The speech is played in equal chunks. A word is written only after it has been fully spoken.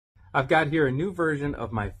I've got here a new version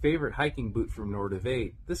of my favorite hiking boot from Nord of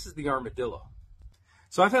 8. This is the Armadillo.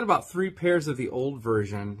 So I've had about 3 pairs of the old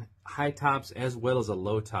version, high tops as well as a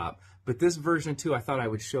low top. But this version too, I thought I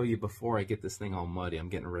would show you before I get this thing all muddy. I'm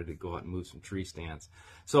getting ready to go out and move some tree stands.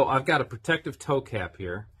 So I've got a protective toe cap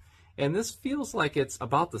here. And this feels like it's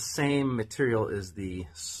about the same material as the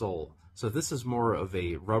sole. So this is more of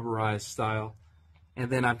a rubberized style. And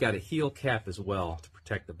then I've got a heel cap as well to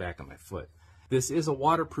protect the back of my foot. This is a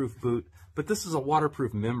waterproof boot, but this is a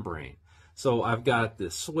waterproof membrane. So I've got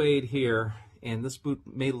this suede here, and this boot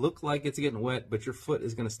may look like it's getting wet, but your foot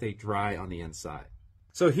is going to stay dry on the inside.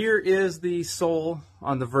 So here is the sole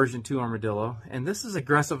on the version 2 Armadillo, and this is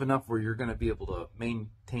aggressive enough where you're going to be able to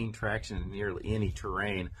maintain traction in nearly any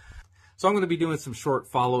terrain. So I'm going to be doing some short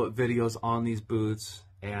follow-up videos on these boots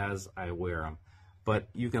as I wear them. But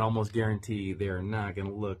you can almost guarantee they're not going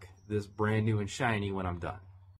to look this brand new and shiny when I'm done.